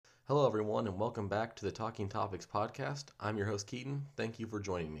Hello, everyone, and welcome back to the Talking Topics podcast. I'm your host, Keaton. Thank you for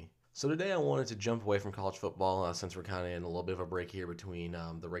joining me. So, today I wanted to jump away from college football since we're kind of in a little bit of a break here between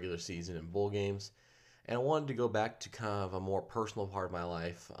the regular season and bowl games. And I wanted to go back to kind of a more personal part of my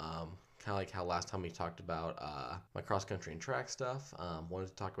life, kind of like how last time we talked about my cross country and track stuff. Wanted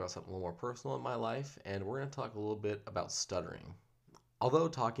to talk about something a little more personal in my life, and we're going to talk a little bit about stuttering. Although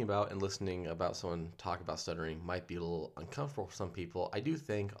talking about and listening about someone talk about stuttering might be a little uncomfortable for some people, I do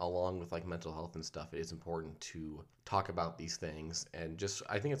think, along with like mental health and stuff, it is important to talk about these things, and just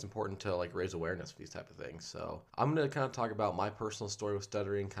I think it's important to like raise awareness for these type of things. So I'm gonna kind of talk about my personal story with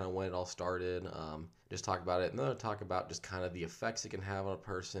stuttering, kind of when it all started, just talk about it, and then I'll talk about just kind of the effects it can have on a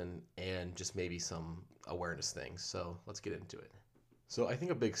person, and just maybe some awareness things. So let's get into it. So I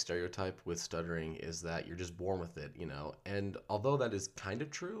think a big stereotype with stuttering is that you're just born with it, you know. And although that is kind of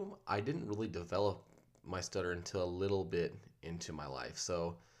true, I didn't really develop my stutter until a little bit into my life.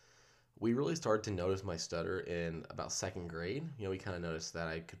 So we really started to notice my stutter in about second grade. You know, we kind of noticed that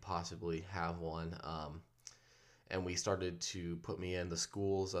I could possibly have one. And we started to put me in the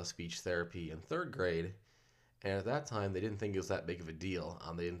school's speech therapy in third grade. And at that time, they didn't think it was that big of a deal.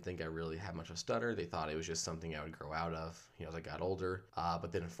 They didn't think I really had much of a stutter. They thought it was just something I would grow out of, you know, as I got older.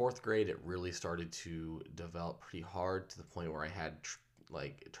 But then in fourth grade, it really started to develop pretty hard to the point where I had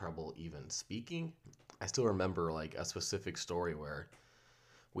trouble even speaking. I still remember like a specific story where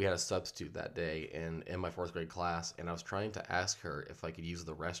we had a substitute that day in my fourth grade class, and I was trying to ask her if I could use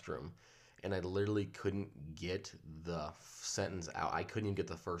the restroom, and I literally couldn't get the sentence out. I couldn't even get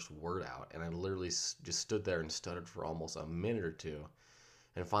the first word out, and I literally just stood there and stuttered for almost a minute or two.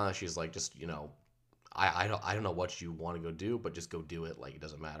 And finally, she's like, "Just I don't know what you want to go do, but just go do it. Like it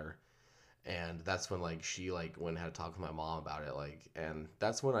doesn't matter." And that's when like she like went and had to talk with my mom about it. And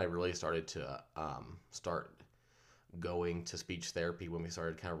that's when I really started to start going to speech therapy, when we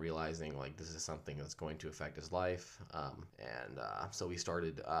started kind of realizing like this is something that's going to affect his life. So we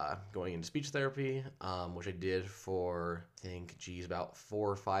started going into speech therapy, which I did for I think, geez, about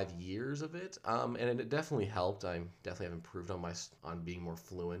 4 or 5 years of it. And it definitely helped. I definitely have improved on being more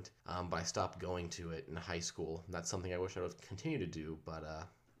fluent. But I stopped going to it in high school. And that's something I wish I would continue to do. But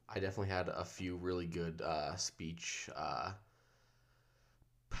I definitely had a few really good speech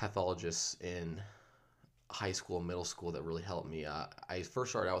pathologists in high school and middle school that really helped me. I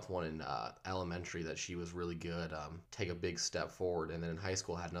first started out with one in elementary that she was really good, take a big step forward, and then in high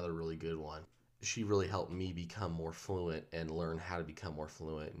school I had another really good one. She really helped me become more fluent and learn how to become more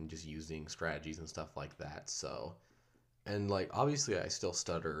fluent and just using strategies and stuff like that. So, and like obviously I still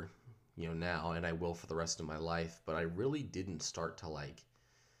stutter, you know, now, and I will for the rest of my life, but I really didn't start to like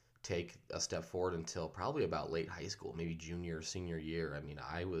take a step forward until probably about late high school, maybe junior or senior year. I mean,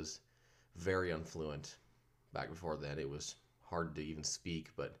 I was very unfluent back before then. It was hard to even speak,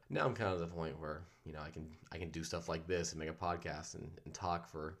 but now I'm kind of at the point where, you know, I can do stuff like this and make a podcast and talk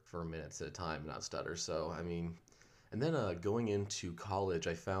for minutes at a time and not stutter. So I mean, and then going into college,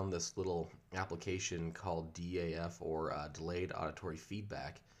 I found this little application called DAF, or delayed auditory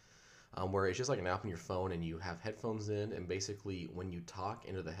feedback, where it's just like an app on your phone, and you have headphones in, and basically when you talk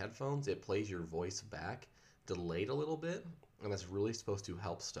into the headphones, it plays your voice back delayed a little bit, and that's really supposed to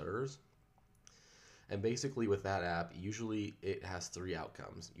help stutterers. And basically, with that app, usually it has three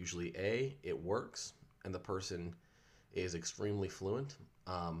outcomes. Usually, A, it works and the person is extremely fluent.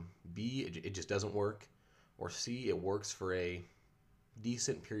 B, it just doesn't work. Or C, it works for a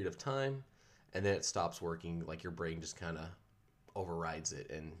decent period of time and then it stops working. Like your brain just kind of overrides it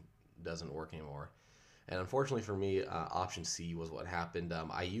and doesn't work anymore. And unfortunately for me, option C was what happened.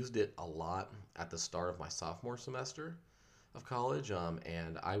 I used it a lot at the start of my sophomore semester of college,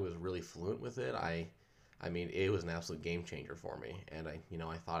 and I was really fluent with it. I mean, it was an absolute game changer for me. And I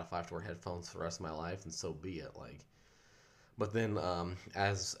thought if I have to wear headphones for the rest of my life, then so be it. But then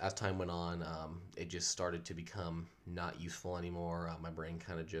as time went on, it just started to become not useful anymore. My brain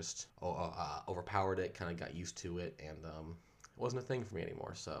kind of just overpowered it, kind of got used to it, and it wasn't a thing for me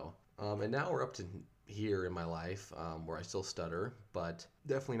anymore. So, and now we're up to here in my life, where I still stutter, but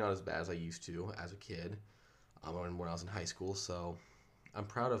definitely not as bad as I used to as a kid, when I was in high school. So I'm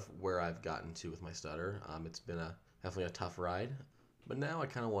proud of where I've gotten to with my stutter. It's been definitely a tough ride, but now I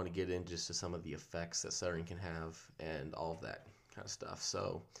kind of want to get into just to some of the effects that stuttering can have and all of that kind of stuff.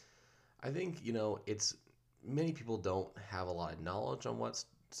 So I think, it's many people don't have a lot of knowledge on what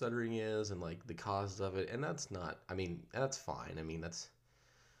stuttering is and like the causes of it, and that's not. I mean, that's fine. I mean, that's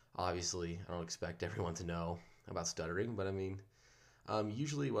obviously I don't expect everyone to know about stuttering, but I mean,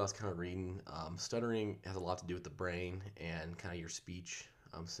 usually, what I was kind of reading, stuttering has a lot to do with the brain and kind of your speech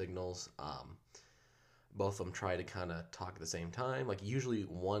signals. both of them try to kind of talk at the same time. Like usually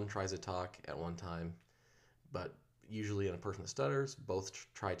one tries to talk at one time, but usually in a person that stutters, both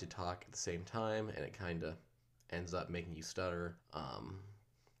try to talk at the same time, and it kind of ends up making you stutter.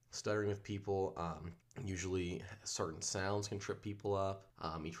 Stuttering with people, usually certain sounds can trip people up.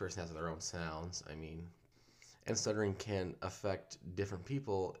 Each person has their own sounds. I mean, and stuttering can affect different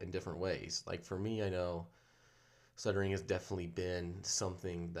people in different ways. Like for me, I know stuttering has definitely been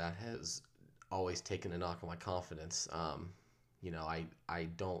something that has always taken a knock on my confidence. I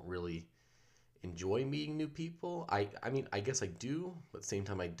don't really enjoy meeting new people. I mean, I guess I do, but at the same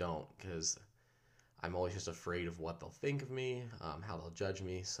time I don't, because I'm always just afraid of what they'll think of me, how they'll judge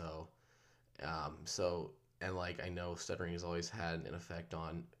me. And like I know stuttering has always had an effect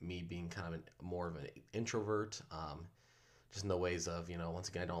on me being kind of more of an introvert, just in the ways of, once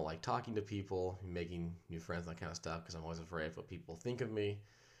again, I don't like talking to people, making new friends, that kind of stuff, because I'm always afraid of what people think of me,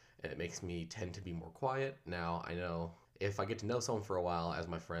 and it makes me tend to be more quiet. Now, I know if I get to know someone for a while, as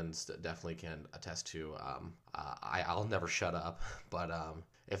my friends definitely can attest to, I'll never shut up, but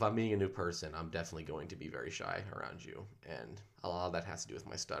if I'm meeting a new person, I'm definitely going to be very shy around you, and a lot of that has to do with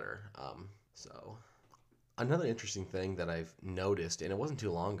my stutter. So another interesting thing that I've noticed, and it wasn't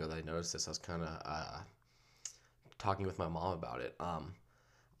too long ago that I noticed this, I was kind of talking with my mom about it.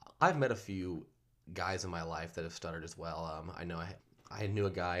 I've met a few guys in my life that have stuttered as well. I know I knew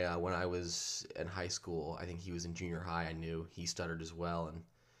a guy when I was in high school. I think he was in junior high. I knew he stuttered as well,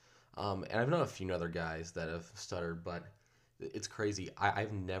 and I've known a few other guys that have stuttered, but it's crazy.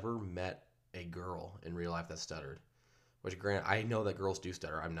 I've never met a girl in real life that stuttered. Which, granted, I know that girls do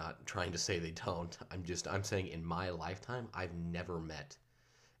stutter. I'm not trying to say they don't. I'm saying in my lifetime, I've never met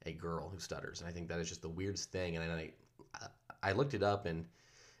a girl who stutters. And I think that is just the weirdest thing. And I looked it up, and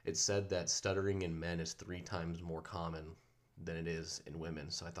it said that stuttering in men is 3 times more common than it is in women.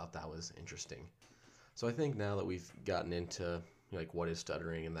 So I thought that was interesting. So I think now that we've gotten into like what is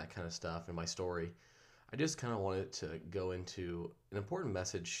stuttering and that kind of stuff in my story, I just kind of wanted to go into an important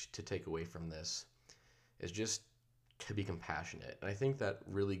message to take away from this is just to be compassionate. And I think that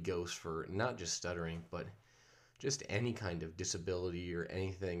really goes for not just stuttering, but just any kind of disability or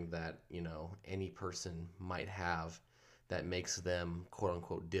anything that, any person might have that makes them quote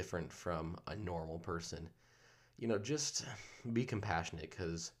unquote different from a normal person. Just be compassionate,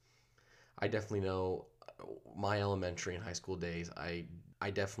 because I definitely know my elementary and high school days, I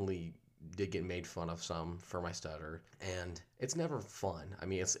definitely did get made fun of some for my stutter, and it's never fun. I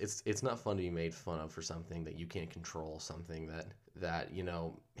mean, it's not fun to be made fun of for something that you can't control, something that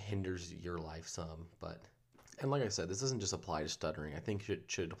hinders your life some. And like I said, this doesn't just apply to stuttering. I think it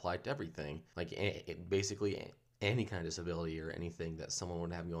should apply to everything. Like basically any kind of disability or anything that someone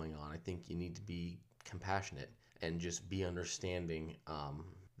would have going on. I think you need to be compassionate and just be understanding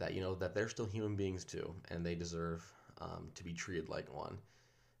that that they're still human beings too, and they deserve to be treated like one,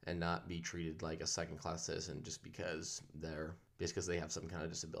 and not be treated like a second-class citizen just because they have some kind of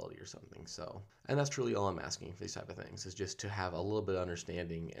disability or something. So, and that's truly all I'm asking for these type of things, is just to have a little bit of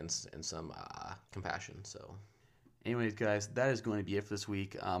understanding and some compassion. So, anyways, guys, that is going to be it for this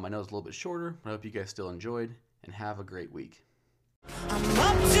week. I know it's a little bit shorter, but I hope you guys still enjoyed, and have a great week. I'm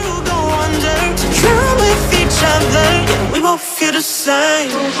up to go under, to drown with each other. Yeah, we both feel the same.